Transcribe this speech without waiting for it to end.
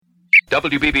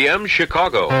WBBM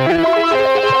Chicago.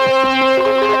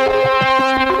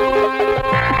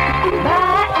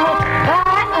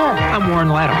 I'm Warren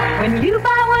Ladoff. When you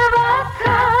buy one of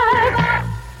our cars,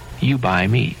 You buy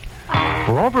me.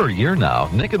 For over a year now,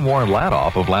 Nick and Warren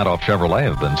Ladoff of Ladoff Chevrolet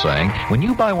have been saying, when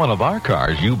you buy one of our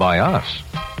cars, you buy us.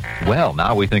 Well,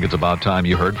 now we think it's about time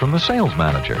you heard from the sales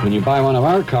manager, When you buy one of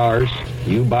our cars,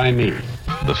 you buy me.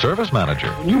 the service manager,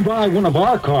 When you buy one of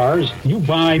our cars, you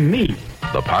buy me.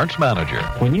 the parts manager,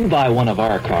 When you buy one of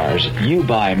our cars, you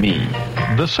buy me.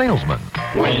 the salesman,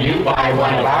 When you buy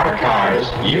one of our cars,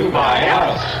 you buy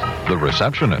us. the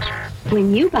receptionist.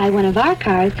 When you buy one of our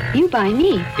cars, you buy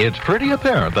me. It's pretty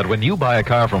apparent that when you buy a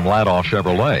car from Ladoff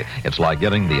Chevrolet, it's like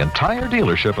getting the entire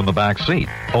dealership in the back seat.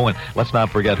 Oh, and let's not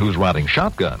forget who's riding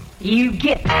shotgun. you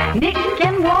get Nick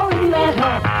and Warren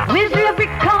Ladoff with every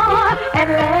car at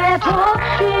Ladoff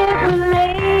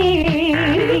Chevrolet.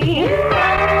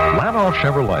 Ladoff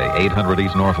Chevrolet, 800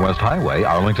 East Northwest Highway,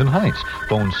 Arlington Heights.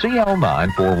 Phone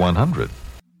CL94100.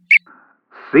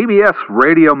 CBS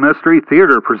Radio Mystery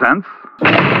Theater presents...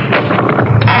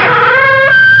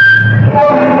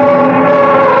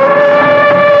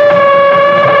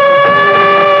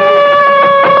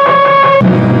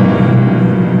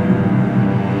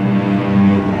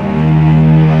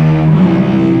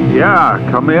 Yeah,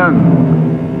 come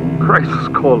in. Christ, it's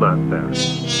cold out there.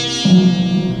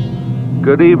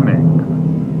 Good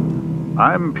evening.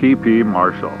 I'm P.P.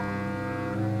 Marshall.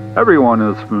 Everyone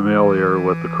is familiar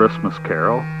with the Christmas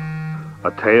Carol,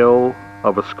 a tale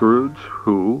of a Scrooge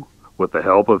who, with the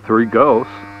help of three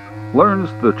ghosts, learns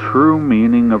the true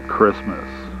meaning of Christmas.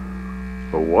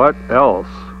 But what else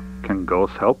can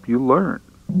ghosts help you learn?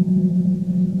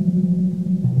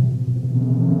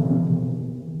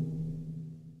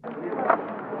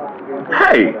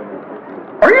 Hey,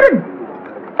 are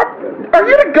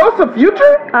you the ghost of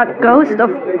future? A ghost of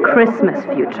Christmas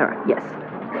future, yes.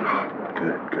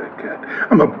 Good.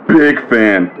 I'm a big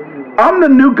fan. I'm the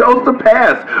new ghost of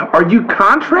past. Are you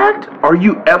contract? Are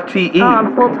you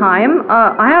FTE? Full time.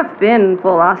 I have been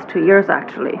for the last 2 years,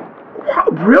 actually.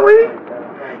 What, really?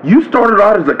 You started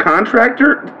out as a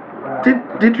contractor?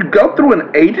 Did you go through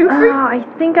an agency? I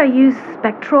think I used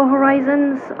Spectral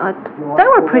Horizons. They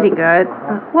were pretty good.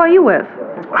 Who are you with?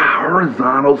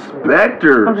 Horizontal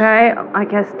Specters. Okay, I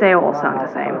guess they all sound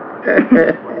the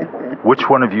same. Which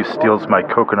one of you steals my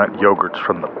coconut yogurts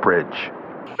from the fridge?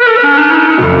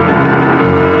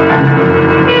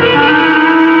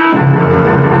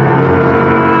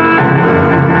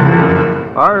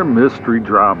 Our mystery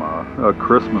drama, A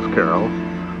Christmas Carol,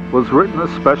 was written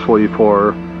especially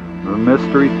for the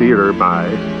Mystery Theater by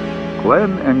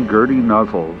Glenn and Gertie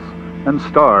Nuzzles and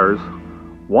stars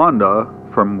Wanda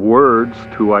from Words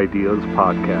to Ideas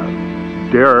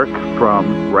podcast, Derek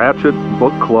from Ratchet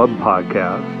Book Club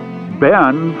podcast,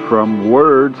 Ben from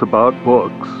Words About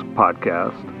Books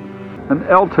podcast, and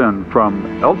Elton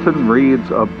from Elton Reads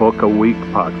a Book a Week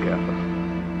podcast.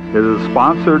 It is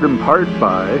sponsored in part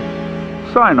by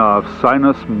Sign-Off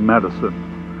Sinus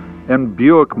Medicine and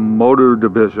Buick Motor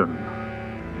Division.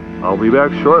 I'll be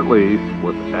back shortly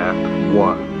with Act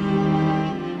 1.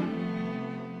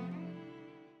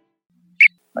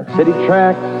 My city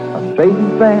tracks are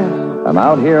fading fast. I'm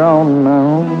out here on my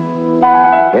own,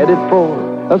 headed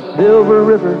for a silver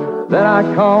river that I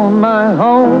call my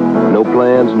home. No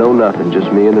plans, no nothing, just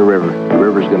me and the river. The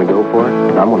river's gonna go for it,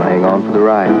 and I'm gonna hang on for the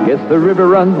ride. Guess the river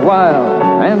runs wild,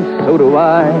 and so do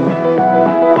I.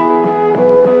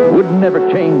 Would never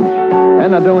change,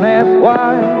 and I don't ask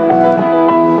why.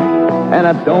 And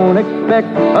I don't expect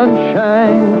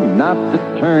sunshine not to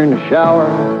turn to shower.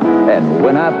 And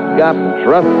when I've got to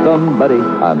trust somebody,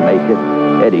 I make it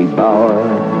Eddie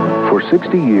Bauer. For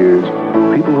 60 years,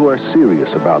 people who are serious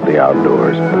about the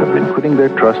outdoors have been putting their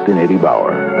trust in Eddie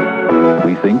Bauer.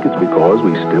 We think it's because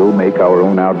we still make our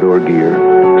own outdoor gear,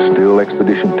 still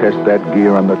expedition test that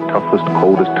gear on the toughest,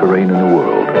 coldest terrain in the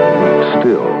world,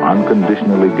 still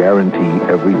unconditionally guarantee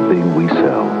everything we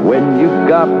sell. When you've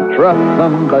got to trust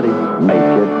somebody, make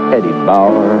it Eddie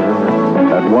Bauer.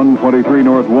 At 123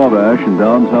 North Wabash in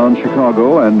downtown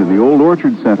Chicago and in the Old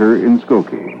Orchard Center in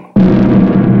Skokie.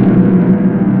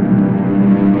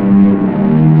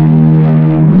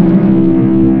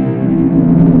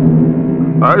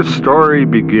 Our story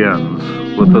begins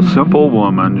with a simple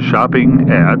woman shopping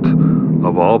at,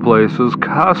 of all places,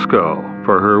 Costco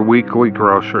for her weekly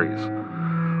groceries.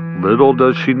 Little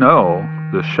does she know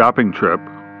this shopping trip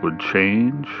would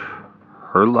change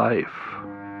her life.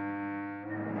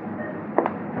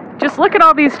 Just look at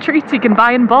all these treats you can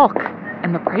buy in bulk.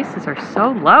 And the prices are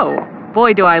so low.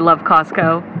 Boy, do I love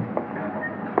Costco.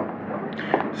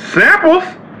 Samples?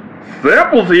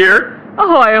 Samples here?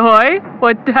 Ahoy, ahoy.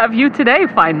 What have you today,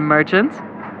 fine merchant?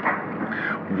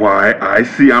 Why, I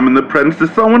see I'm in the presence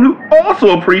of someone who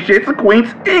also appreciates the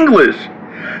Queen's English.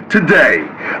 Today,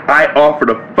 I offer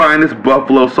the finest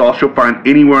buffalo sauce you'll find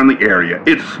anywhere in the area.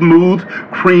 It's smooth,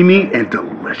 creamy, and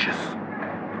delicious.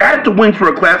 Add it to wings for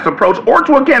a class approach or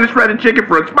to a can of shredded chicken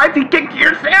for a spicy kick to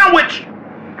your sandwich.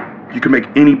 You can make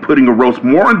any pudding or roast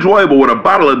more enjoyable with a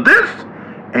bottle of this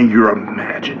and your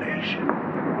imagination.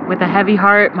 With a heavy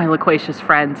heart, my loquacious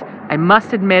friend, I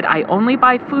must admit I only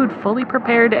buy food fully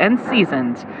prepared and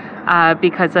seasoned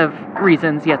because of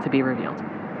reasons yet to be revealed.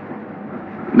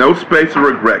 No space of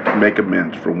regret can make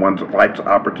amends for one's life's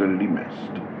opportunity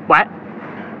missed. What?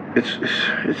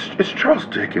 It's Charles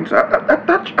Dickens. I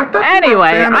thought Anyway,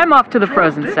 I'm off to the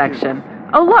frozen section.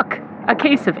 Oh, look, a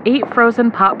case of 8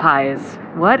 frozen pot pies.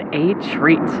 What a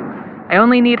treat. I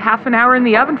only need half an hour in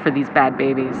the oven for these bad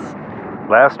babies.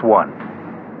 Last one.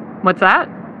 What's that?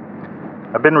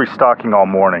 I've been restocking all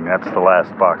morning. That's the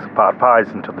last box of pot pies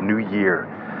until the new year.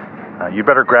 You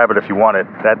better grab it if you want it.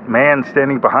 That man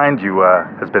standing behind you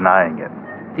has been eyeing it.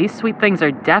 These sweet things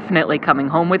are definitely coming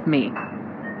home with me.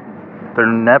 There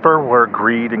never were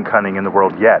greed and cunning in the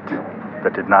world yet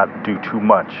that did not do too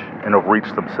much and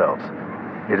overreach themselves.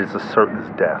 It is as certain as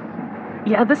death.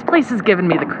 Yeah, this place has given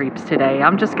me the creeps today.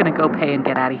 I'm just gonna go pay and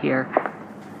get out of here.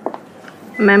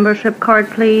 Membership card,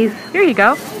 please. Here you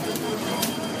go.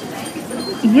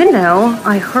 You know,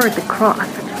 I heard the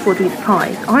crusts for these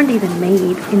pies aren't even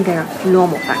made in their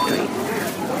normal factories.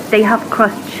 They have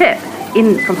crust chips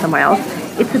in from somewhere else.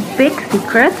 It's a big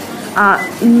secret.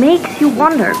 Makes you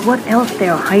wonder what else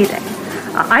they're hiding.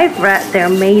 I've read they're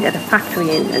made at a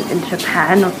factory in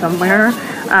Japan or somewhere,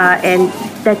 and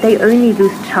that they only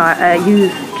use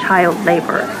child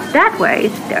labor. That way,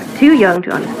 they're too young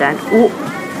to understand or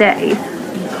say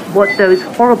what those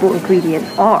horrible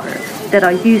ingredients are that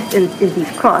are used in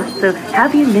these crusts. So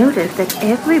have you noticed that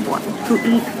everyone who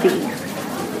eats these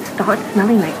starts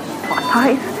smelling like pot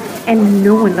pies? And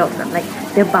no one loves them. Like,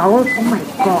 their bowels, oh my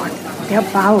god, their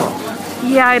bowels.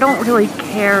 Yeah, I don't really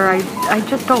care. I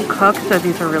just don't cook, so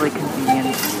these are really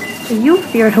convenient. You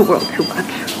fear the world too much.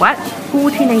 What?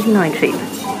 $14.89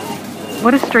 cheap.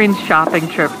 What a strange shopping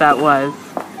trip that was.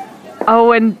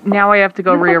 Oh, and now I have to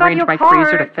go rearrange my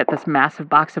freezer to fit this massive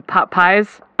box of pot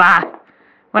pies. Bah!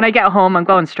 When I get home, I'm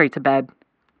going straight to bed.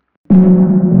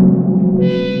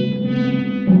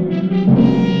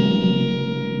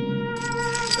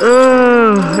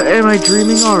 Am I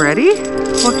dreaming already?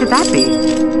 What could that be?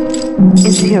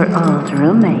 It's your old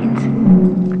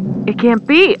roommate. It can't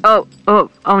be. Oh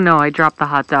no, I dropped the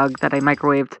hot dog that I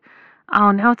microwaved.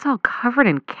 Oh, now it's all covered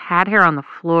in cat hair on the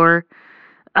floor.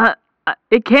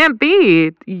 It can't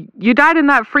be. You died in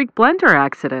that freak blender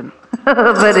accident.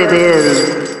 But it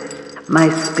is. My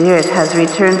spirit has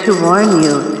returned to warn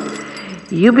you.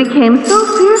 You became so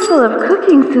fearful of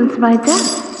cooking since my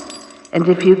death. And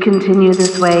if you continue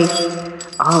this way,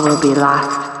 all will be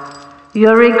lost.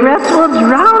 Your regrets will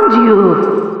drown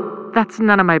you. That's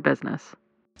none of my business.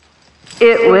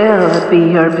 It will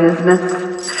be your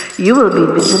business. You will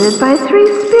be visited by 3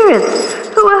 spirits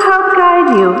who will help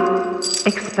guide you.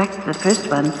 Expect the first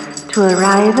one to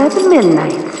arrive at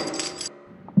midnight.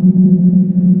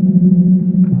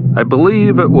 I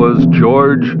believe it was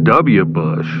George W.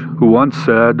 Bush who once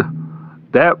said,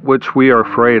 "That which we are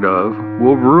afraid of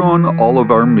will ruin all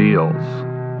of our meals."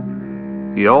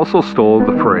 He also stole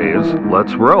the phrase,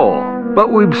 "Let's roll."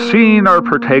 But we've seen our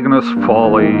protagonist's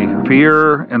folly.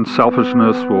 Fear and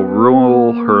selfishness will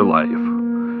rule her life.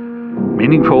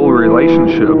 Meaningful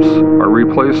relationships are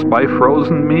replaced by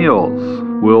frozen meals.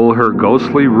 Will her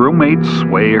ghostly roommate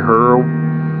sway her?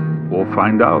 We'll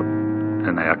find out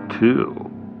in Act 2.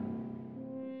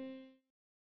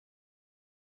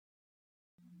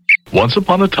 Once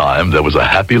upon a time, there was a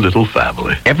happy little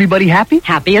family. Everybody happy?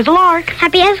 Happy as a lark.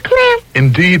 Happy as a clam.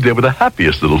 Indeed, they were the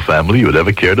happiest little family you would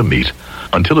ever care to meet,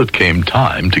 until it came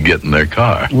time to get in their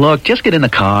car. Look, just get in the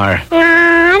car.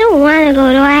 I don't want to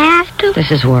go. Do I have to?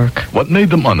 This is work. What made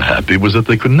them unhappy was that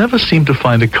they could never seem to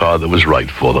find a car that was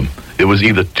right for them. It was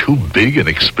either too big and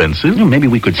expensive. Maybe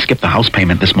we could skip the house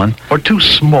payment this month. Or too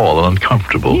small and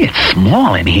uncomfortable. It's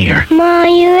small in here. Ma,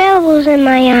 your elbow's in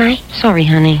my eye. Sorry,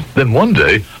 honey. Then one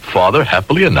day, Father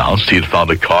happily announced he had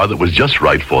found a car that was just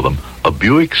right for them, a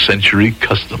Buick Century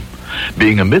Custom.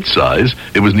 Being a midsize,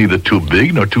 it was neither too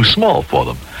big nor too small for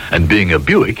them. And being a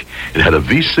Buick, it had a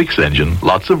V6 engine,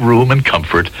 lots of room and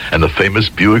comfort, and the famous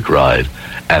Buick ride.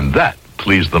 And that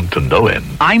pleased them to no end.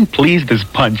 I'm pleased as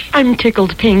punch. I'm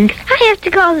tickled pink. I have to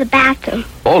go to the bathroom.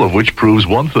 All of which proves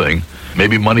one thing.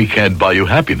 Maybe money can't buy you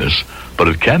happiness, but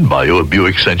it can buy you a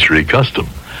Buick Century Custom.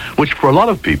 which for a lot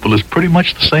of people is pretty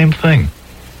much the same thing.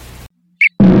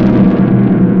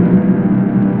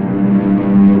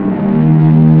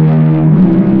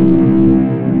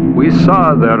 We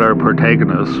saw that our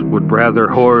protagonist would rather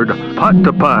hoard pot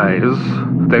to pies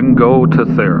than go to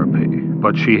therapy,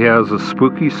 but she has a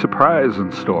spooky surprise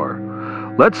in store.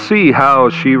 Let's see how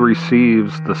she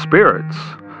receives the spirits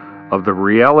of the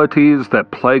realities that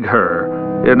plague her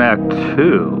in Act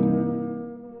 2.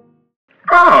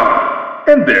 Ah,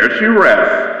 and there she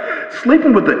rests,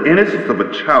 sleeping with the innocence of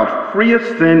a child free of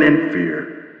sin and fear.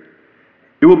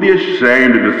 It will be a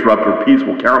shame to disrupt her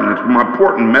peaceful countenance with my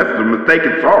important message of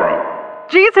mistaken sorrow.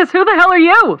 Jesus, who the hell are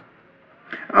you?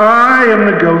 I am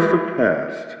the ghost of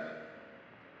past.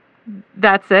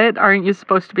 That's it? Aren't you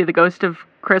supposed to be the ghost of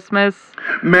Christmas?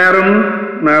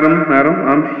 Madam,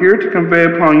 I'm here to convey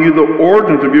upon you the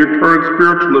origins of your current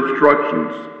spiritual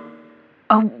obstructions.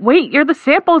 Oh, wait, you're the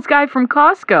samples guy from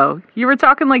Costco. You were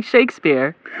talking like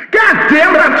Shakespeare. God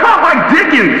damn it, I'm talking like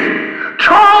Dickens!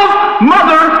 Charles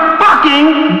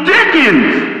motherfucking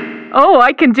Dickens! Oh,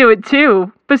 I can do it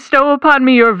too. Bestow upon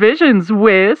me your visions,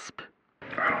 Wisp.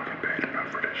 I don't get paid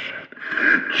enough for this shit.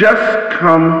 Just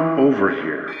come over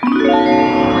here.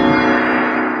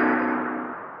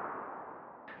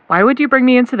 Why would you bring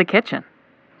me into the kitchen?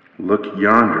 Look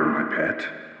yonder, my pet.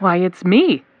 Why, it's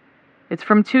me. It's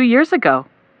from 2 years ago.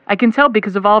 I can tell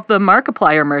because of all of the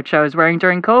Markiplier merch I was wearing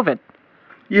during COVID.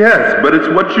 Yes, but it's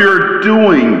what you're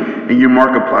doing in your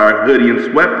Markiplier hoodie and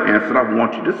sweatpants that I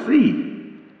want you to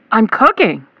see. I'm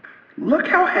cooking. Look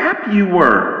how happy you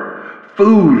were.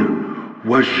 Food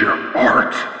was your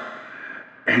art.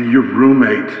 And your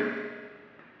roommate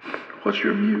was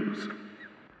your muse.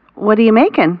 What are you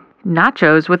making?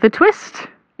 Nachos with a twist.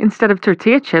 Instead of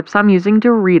tortilla chips, I'm using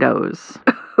Doritos.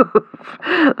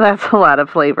 That's a lot of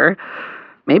flavor.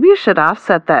 Maybe you should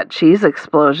offset that cheese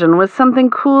explosion with something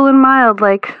cool and mild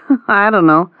like, I don't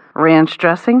know, ranch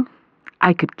dressing.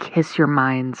 I could kiss your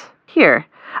minds. Here,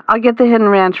 I'll get the hidden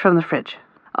ranch from the fridge.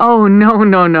 Oh,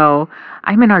 no.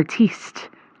 I'm an artiste.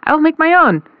 I'll make my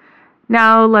own.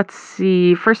 Now, let's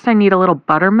see. First, I need a little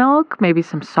buttermilk, maybe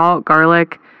some salt,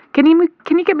 garlic. Can you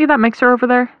get me that mixer over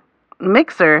there?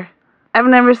 Mixer? I've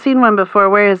never seen one before.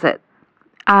 Where is it?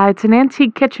 It's an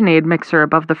antique KitchenAid mixer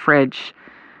above the fridge.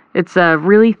 It's a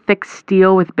really thick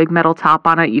steel with a big metal top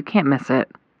on it. You can't miss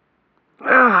it.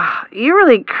 Ugh, you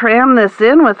really crammed this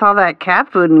in with all that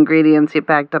cat food ingredients you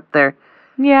packed up there.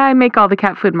 Yeah, I make all the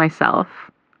cat food myself.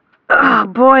 Oh,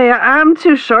 boy, I'm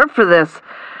too short for this.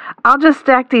 I'll just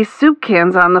stack these soup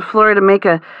cans on the floor to make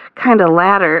a kind of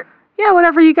ladder. Yeah,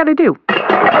 whatever you gotta do.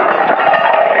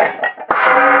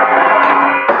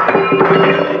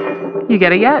 You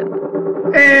get it yet?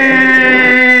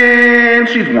 And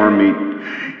she's worm meat.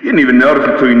 You didn't even notice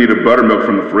until you needed buttermilk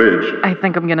from the fridge. I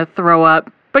think I'm gonna throw up.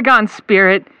 Begone,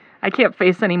 spirit. I can't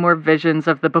face any more visions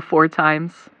of the before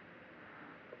times.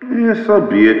 Yeah, so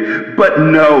be it. But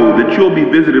know that you'll be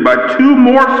visited by 2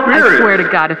 more spirits. I swear to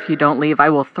God, if you don't leave, I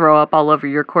will throw up all over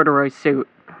your corduroy suit.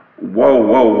 Whoa.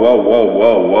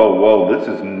 This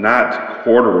is not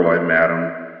corduroy,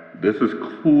 madam. This is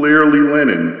clearly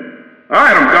linen. All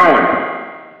right, I'm going.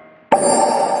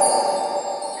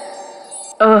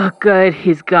 Oh, good.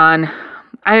 He's gone.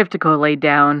 I have to go lay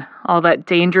down. All that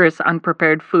dangerous,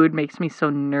 unprepared food makes me so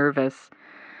nervous.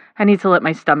 I need to let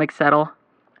my stomach settle.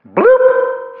 Bloop!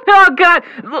 Oh, God!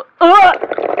 Oh,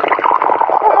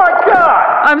 my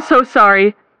God! I'm so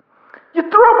sorry. You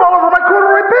threw up all over my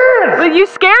corduroy pants! But you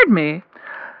scared me.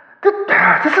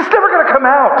 This is never going to come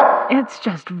out. It's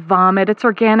just vomit. It's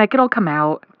organic. It'll come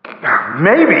out.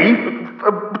 Maybe.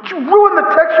 But you ruined the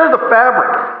texture of the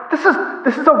fabric. This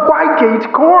is a wide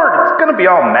gauge cord. It's going to be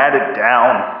all matted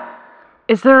down.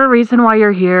 Is there a reason why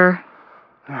you're here?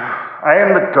 I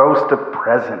am the ghost of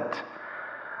present.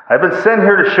 I've been sent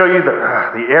here to show you the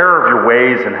error of your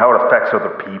ways and how it affects other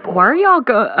people. Why are you all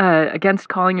against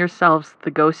calling yourselves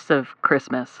the ghosts of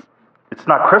Christmas? It's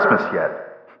not Christmas yet.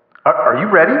 Are you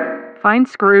ready? Fine,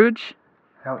 Scrooge.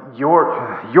 Now,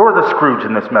 you're the Scrooge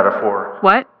in this metaphor.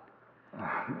 What?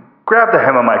 Grab the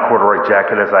hem of my corduroy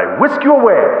jacket as I whisk you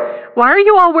away. Why are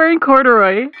you all wearing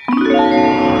corduroy?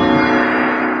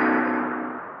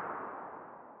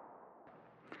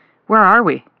 Where are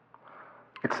we?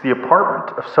 It's the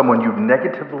apartment of someone you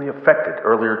negatively affected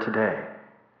earlier today.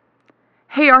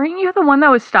 Hey, aren't you the one that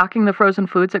was stocking the frozen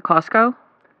foods at Costco?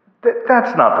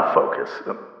 That's not the focus.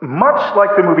 Much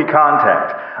like the movie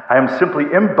Contact, I am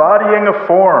simply embodying a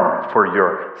form for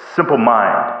your simple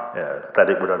mind, that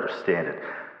it would understand it.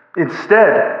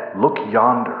 Instead, look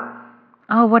yonder.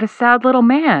 Oh, what a sad little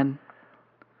man.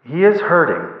 He is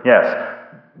hurting, yes.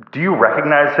 Do you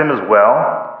recognize him as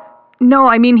well? No,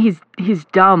 I mean he's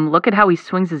dumb. Look at how he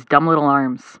swings his dumb little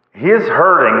arms. He is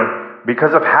hurting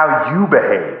because of how you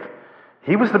behave.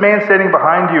 He was the man standing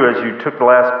behind you as you took the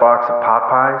last box of pot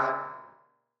pies.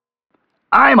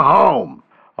 I'm home.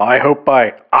 I hope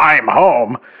by I'm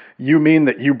home, you mean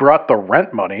that you brought the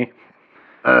rent money.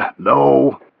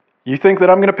 No. You think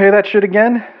that I'm going to pay that shit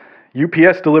again?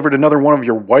 UPS delivered another one of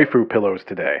your waifu pillows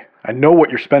today. I know what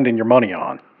you're spending your money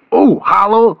on. Oh,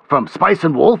 Hollow from Spice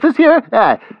and Wolf is here?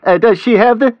 Does she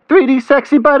have the 3D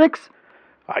sexy buttocks?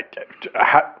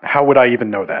 How would I even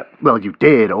know that? Well, you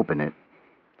did open it.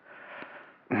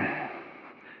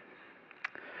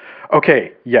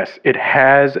 Okay, yes, it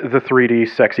has the 3D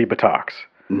sexy buttocks.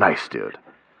 Nice, dude.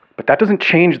 But that doesn't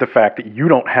change the fact that you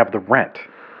don't have the rent.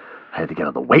 I had to get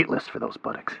on the wait list for those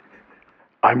buttocks.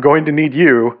 I'm going to need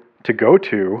you to go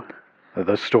to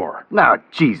the store. Now,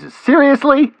 Jesus,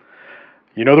 seriously?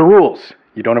 You know the rules.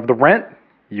 You don't have the rent,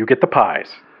 you get the pies.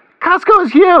 Costco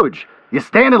is huge. You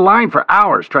stand in line for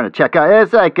hours trying to check out.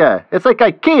 It's like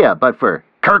IKEA, but for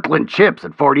Kirkland chips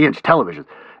and 40-inch televisions.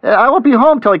 I won't be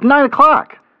home till like 9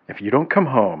 o'clock. If you don't come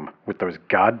home with those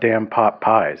goddamn pot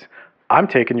pies, I'm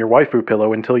taking your waifu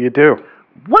pillow until you do.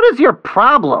 What is your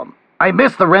problem? I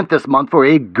missed the rent this month for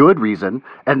a good reason,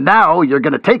 and now you're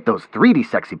going to take those 3D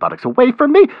sexy buttocks away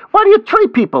from me? Why do you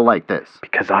treat people like this?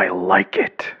 Because I like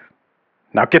it.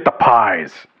 Now get the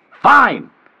pies. Fine.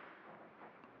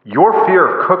 Your fear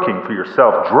of cooking for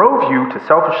yourself drove you to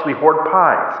selfishly hoard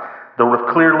pies that would have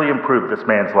clearly improved this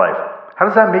man's life. How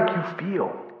does that make you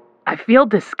feel? I feel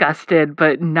disgusted,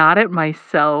 but not at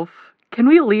myself. Can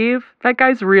we leave? That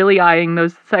guy's really eyeing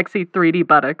those sexy 3D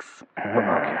buttocks.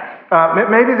 Okay.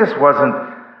 Maybe this wasn't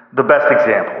the best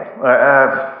example.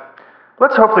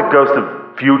 Let's hope the ghost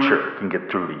of future can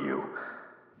get through to you.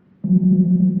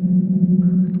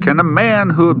 Can a man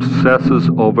who obsesses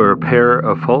over a pair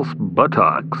of false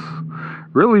buttocks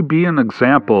really be an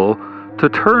example to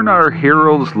turn our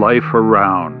hero's life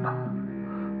around?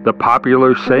 The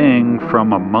popular saying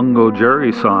from a Mungo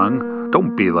Jerry song,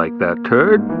 "Don't be like that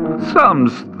turd,"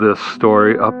 sums this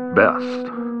story up best.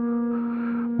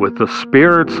 With the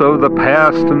spirits of the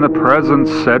past and the present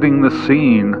setting the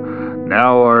scene,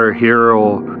 now our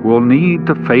hero will need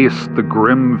to face the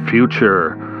grim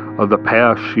future of the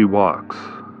path she walks,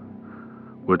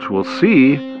 which we'll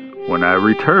see when I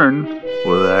return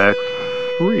with Act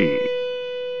 3.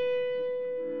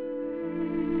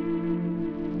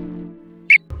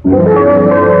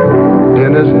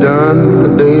 Dinner's done, the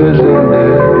day is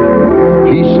ended.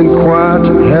 Peace and quiet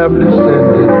have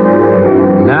descended.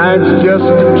 Now it's just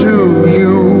the two of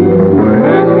you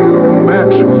and your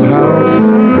Maxwell house.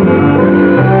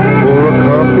 Pour a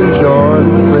cup, enjoy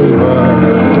the flavor,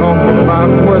 talk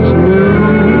about what's new.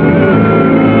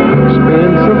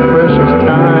 Spend some precious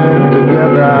time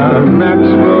together,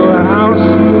 Maxwell house.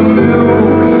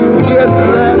 Get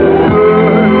that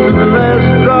good to the last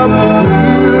drop of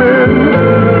feeling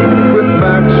with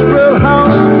Maxwell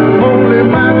house. Only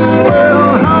Maxwell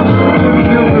house gives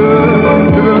you good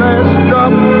to the last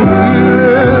drop of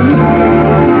feeling.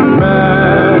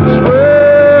 Maxwell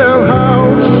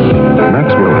house.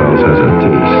 Maxwell House has a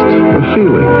taste, a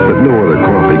feeling that no other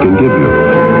coffee can give you.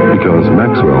 Because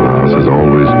Maxwell House is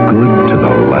always good to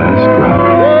the last drop.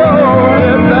 Oh,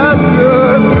 get that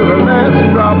good to the last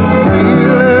drop of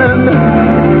feeling.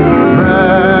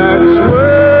 Maxwell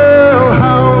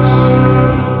House.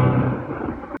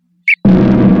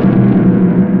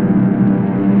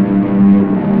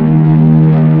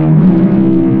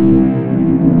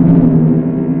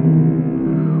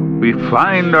 We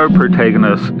find our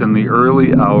protagonist in the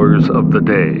early hours of the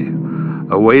day,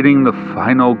 awaiting the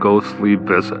final ghostly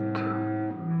visit.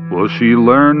 Will she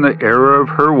learn the error of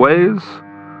her ways?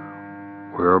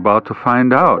 We're about to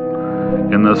find out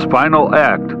in this final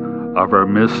act of our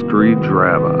mystery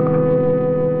drama.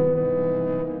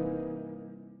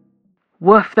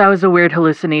 Woof, that was a weird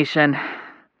hallucination.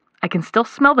 I can still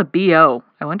smell the BO.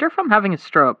 I wonder if I'm having a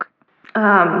stroke.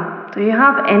 Do you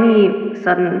have any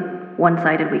sudden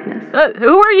one-sided weakness?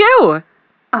 Who are you?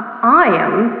 I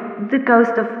am the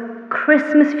ghost of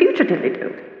Christmas future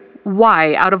diddly-doo.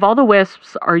 Why, out of all the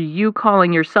wisps, are you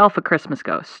calling yourself a Christmas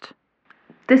ghost?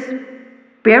 This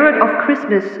spirit of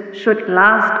Christmas should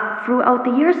last throughout the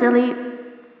year, silly.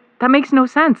 That makes no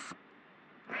sense.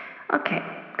 Okay,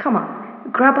 come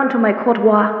on. Grab onto my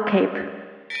corduroy cape.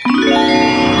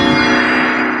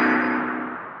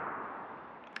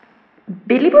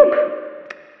 Billy boop.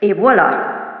 Et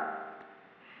voila.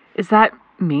 Is that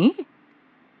me?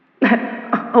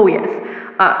 Oh, yes.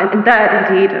 And that,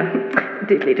 indeed,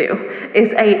 diddly-do,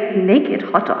 is a naked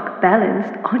hot dog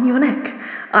balanced on your neck.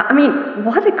 I mean,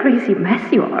 what a crazy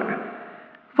mess you are.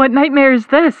 What nightmare is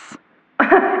this?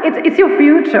 It's your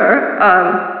future.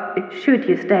 Should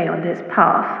you stay on this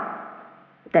path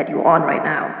that you're on right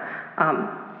now,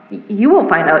 you will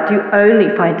find out you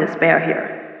only find despair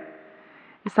here.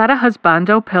 Is that a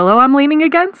husbando pillow I'm leaning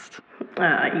against?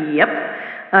 Yep.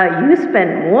 You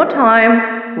spend more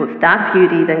time with that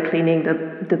beauty than cleaning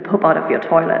the poop out of your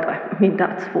toilet. I mean,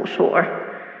 that's for sure.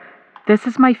 This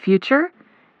is my future?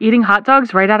 Eating hot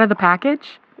dogs right out of the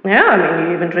package? Yeah, I mean,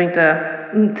 you even drink the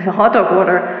hot dog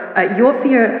water. Your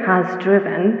fear has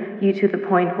driven you to the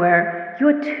point where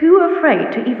you're too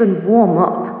afraid to even warm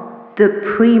up the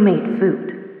pre-made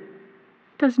food.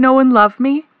 Does no one love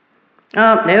me?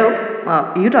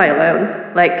 Nope. You die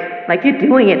alone. Like you're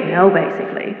doing it now,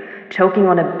 basically. Choking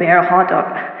on a bare hot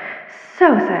dog.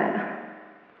 So sad.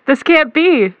 This can't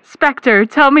be. Spectre,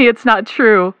 tell me it's not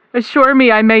true. Assure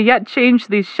me I may yet change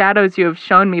these shadows you have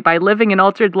shown me by living an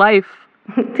altered life.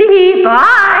 Tee,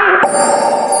 bye!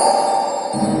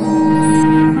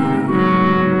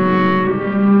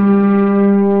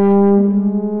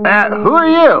 Who are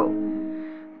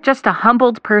you? Just a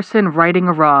humbled person righting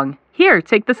a wrong. Here,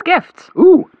 take this gift.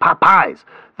 Ooh, Popeyes.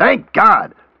 Thank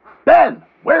God. Ben,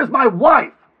 where's my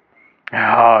wife?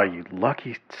 Ah, you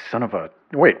lucky son of a...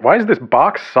 Wait, why is this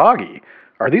box soggy?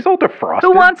 Are these all defrosted?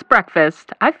 Who wants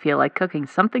breakfast? I feel like cooking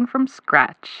something from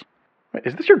scratch.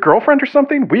 Is this your girlfriend or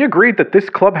something? We agreed that this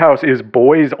clubhouse is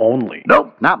boys only.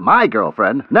 Nope, not my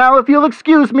girlfriend. Now, if you'll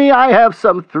excuse me, I have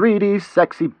some 3D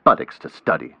sexy buttocks to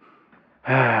study.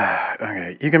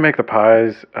 Okay, you can make the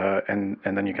pies, and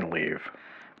then you can leave.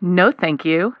 No, thank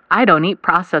you. I don't eat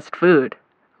processed food.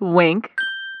 Wink.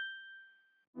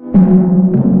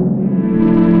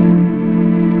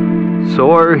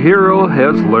 So our hero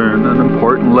has learned an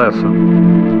important lesson.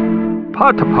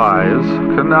 Potapis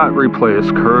cannot replace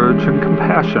courage and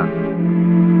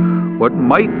compassion. What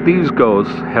might these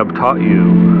ghosts have taught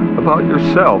you about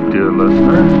yourself, dear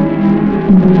listener?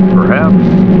 Perhaps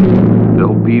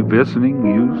they'll be visiting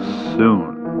you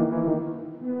soon.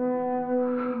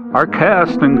 Our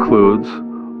cast includes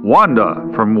Wanda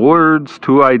from Words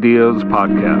to Ideas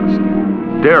podcast,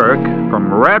 Derek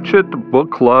from Ratchet Book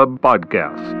Club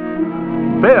podcast,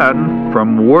 Ben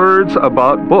from Words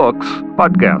About Books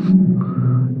podcast,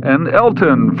 and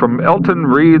Elton from Elton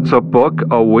Reads a Book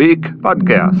a Week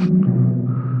podcast.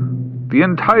 The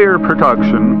entire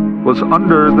production was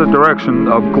under the direction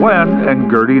of Glenn and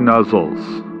Gertie Nuzzles.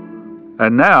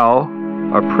 And now,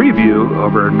 a preview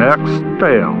of our next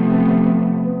tale.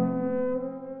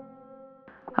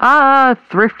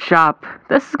 Thrift shop.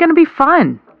 This is gonna be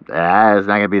fun. It's not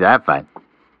gonna be that fun.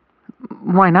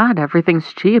 Why not?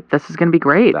 Everything's cheap. This is gonna be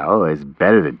great. Oh, it's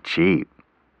better than cheap.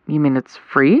 You mean it's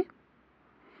free?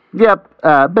 Yep,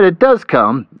 but it does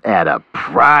come at a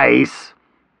price.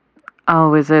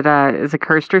 Oh, is it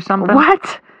cursed or something?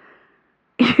 What?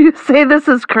 You say this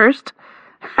is cursed?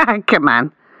 Come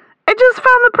on. I just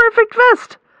found the perfect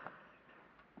vest.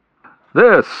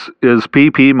 This is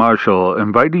P.P. Marshall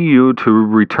inviting you to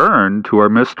return to our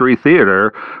Mystery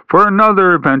Theater for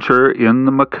another adventure in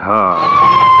the macabre.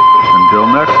 Until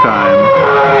next time,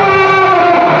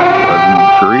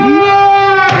 pleasant dreams.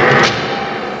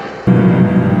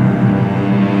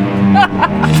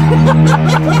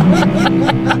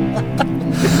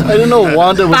 I didn't know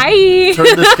Wanda would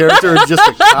turn this character into just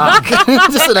a cock.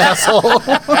 Just an asshole.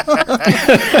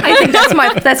 I think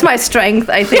that's my strength.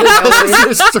 I think that's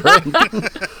your strength.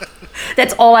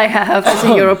 That's all I have as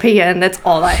a European. That's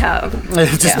all I have.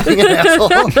 Just being an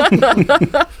asshole.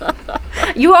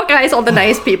 You all guys are the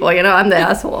nice people, you know. I'm the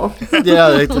asshole.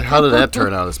 Yeah, how did that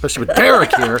turn out? Especially with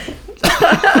Derek here.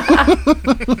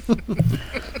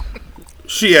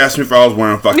 She asked me if I was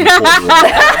wearing fucking corduroy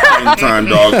at the same time,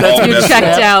 dog. You're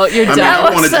checked out. You're done. I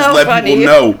want to just let people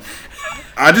know.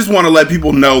 I just want to let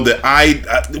people know that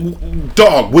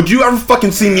dog, would you ever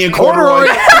fucking see me in corduroy? What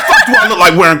the fuck do I look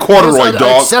like wearing corduroy,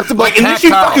 dog? Like, and then she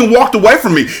fucking walked away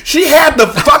from me. She had the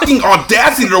fucking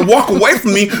audacity to walk away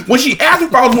from me when she asked me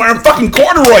if I was wearing fucking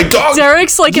corduroy, dog.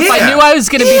 Derek's like, if I knew I was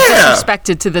going to be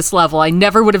disrespected to this level, I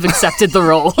never would have accepted the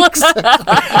role.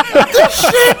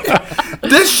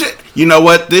 This shit. You know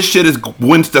what? This shit is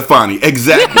Gwen Stefani.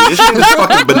 Exactly. This shit is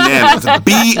fucking bananas.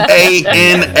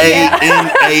 BANANAS.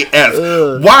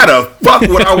 Why the fuck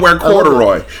would I wear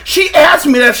corduroy? She asked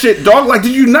me that shit, dog. Like,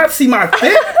 did you not see my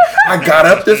fit? I got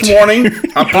up this morning.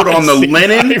 I put on the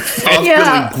linen. I was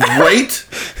feeling great.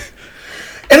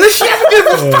 And then she asked me if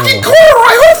it was fucking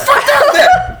corduroy. Who the fuck does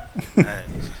that?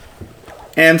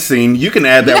 And scene. You can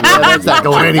add that. That's not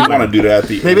going anywhere. I want to do that at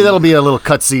the Maybe end. that'll be a little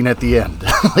cutscene at the end.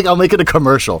 Like, I'll make it a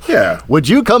commercial. Yeah. Would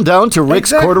you come down to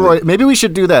Rick's Exactly. Corduroy? Maybe we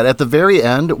should do that. At the very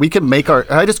end, we can make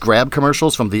I just grab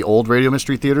commercials from the old Radio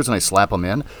Mystery Theaters and I slap them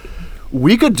in.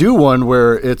 We could do one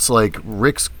where it's like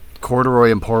Rick's Corduroy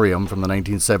Emporium from the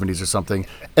 1970s or something,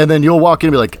 and then you'll walk in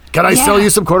and be like, can I sell you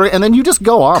some corduroy? And then you just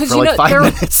go off for like 5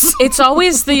 minutes. It's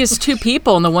always these two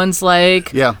people, and the one's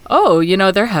like, oh,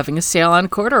 they're having a sale on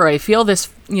corduroy. Feel this,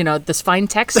 this fine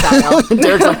textile. And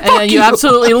Derek's like, and then you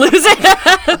absolutely lose it.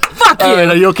 Fuck you. All right,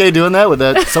 are you okay doing that? With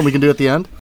that, something we can do at the end?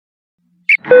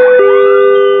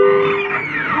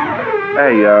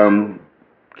 Hey,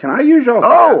 can I use your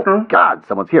bathroom? God,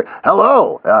 someone's here.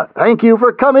 Hello. Thank you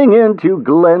for coming into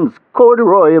Glenn's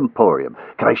Corduroy Emporium.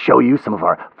 Can I show you some of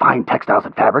our fine textiles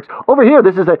and fabrics? Over here,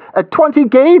 this is a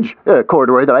 20-gauge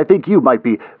corduroy that I think you might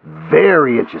be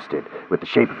very interested with the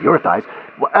shape of your thighs.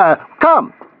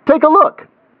 Come, take a look.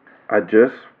 I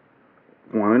just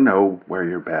want to know where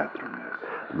your bathroom is.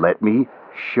 Let me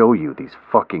show you these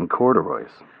fucking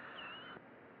corduroys.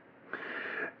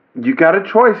 You got a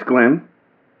choice, Glenn.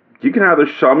 You can either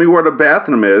show me where the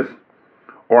bathroom is,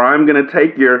 or I'm going to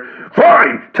take your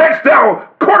fine textile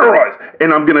corduroys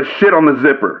and I'm going to shit on the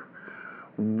zipper.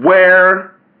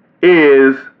 Where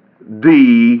is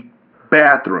the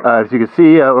bathroom? As you can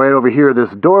see right over here, this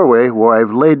doorway where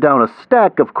I've laid down a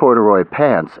stack of corduroy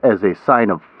pants as a sign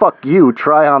of fuck you,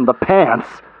 try on the pants.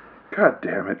 God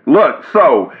damn it. Look,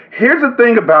 so here's the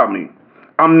thing about me.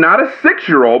 I'm not a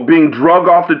 6-year-old being drug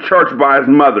off to church by his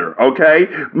mother, okay?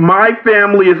 My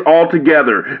family is all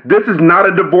together. This is not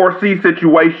a divorcee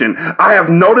situation. I have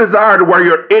no desire to wear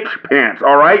your itch pants,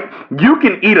 all right? You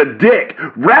can eat a dick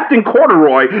wrapped in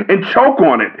corduroy and choke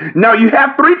on it. Now, you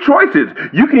have 3 choices.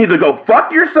 You can either go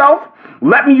fuck yourself,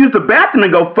 let me use the bathroom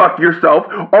and go fuck yourself,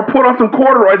 or put on some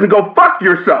corduroys and go fuck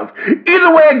yourself.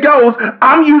 Either way it goes,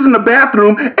 I'm using the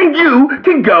bathroom and you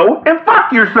can go and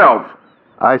fuck yourself.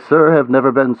 I, sir, have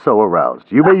never been so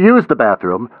aroused. You may use the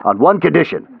bathroom on one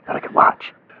condition, that I can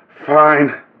watch.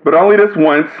 Fine, but only this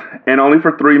once, and only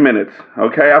for 3 minutes,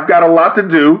 okay? I've got a lot to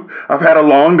do, I've had a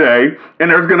long day,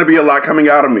 and there's gonna be a lot coming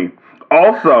out of me.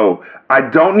 Also, I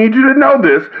don't need you to know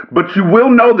this, but you will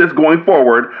know this going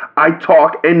forward. I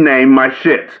talk and name my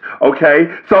shits,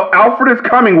 okay? So Alfred is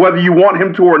coming whether you want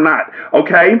him to or not,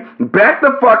 okay? Back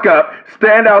the fuck up,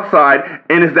 stand outside,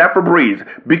 and is that Febreze?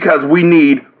 Because we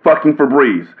need fucking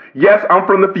Febreze. Yes, I'm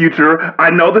from the future.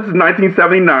 I know this is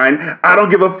 1979. I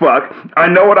don't give a fuck. I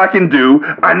know what I can do.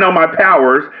 I know my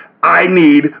powers. I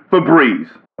need Febreze.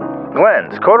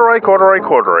 Glenn's Corduroy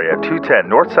at 210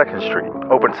 North 2nd Street.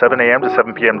 Open 7 a.m. to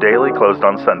 7 p.m. daily, closed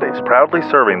on Sundays. Proudly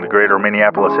serving the greater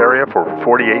Minneapolis area for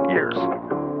 48 years.